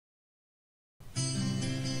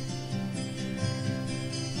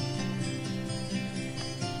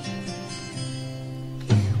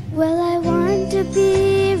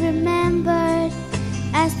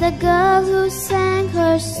the girl who sang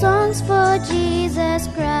her songs for Jesus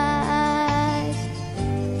Christ,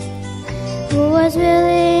 who was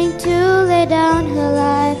willing to lay down her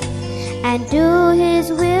life and do His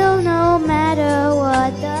will no matter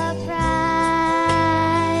what the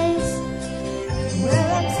price.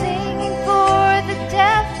 Well, I'm singing for the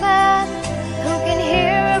deaf man who can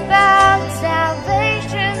hear about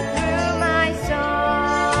salvation through my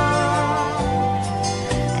song.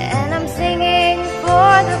 And I'm singing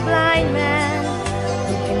for the blind man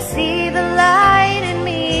who can see the light in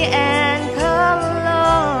me and come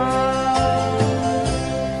along.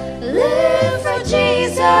 Live for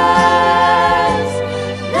Jesus,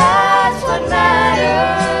 that's what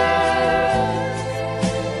matters.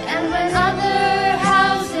 And when other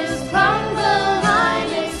houses crumble,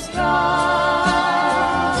 mine is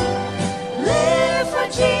strong. Live for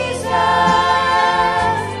Jesus,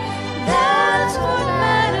 that's what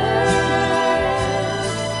matters.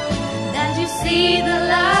 That you see the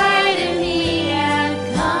light in me and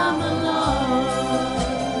come along.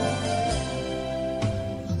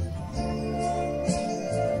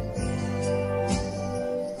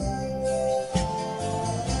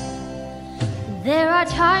 There are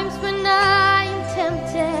times when I'm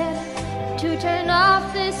tempted to turn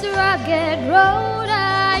off this rugged road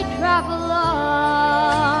I travel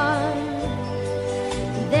on.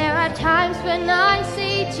 There are times when I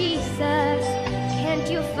say, Jesus, can't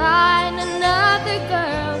you find another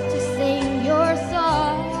girl to sing your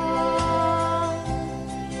song?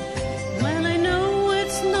 Well, I know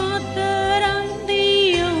it's not that I'm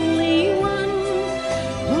the only one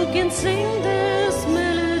who can sing this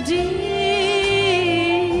melody,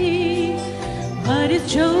 but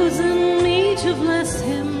He's chosen me to bless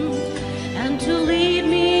Him and to lead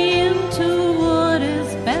me into what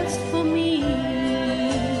is best for me.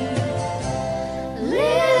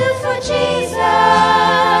 Live for Jesus,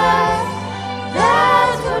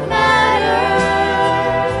 that's what matters.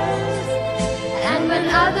 And when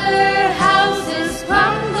other houses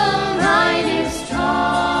crumble, mine is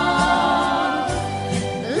strong.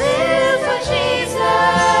 Live for Jesus,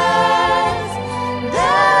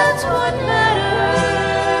 that's what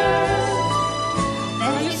matters.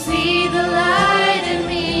 Then you see the light in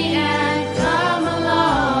me and come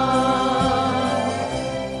along.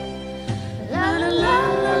 La la la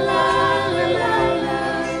la la la la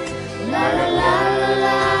la la la la la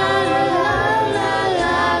la la la la la la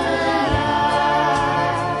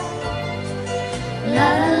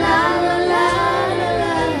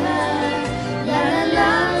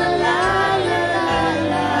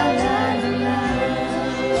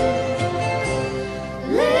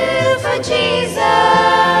Live for Jesus,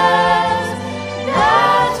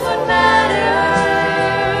 that's what matters.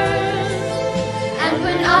 And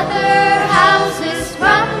when other houses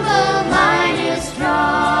crumble, mine is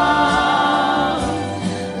strong.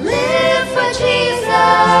 Live for Jesus,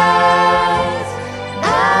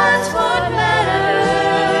 that's what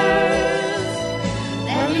matters.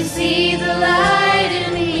 Then you see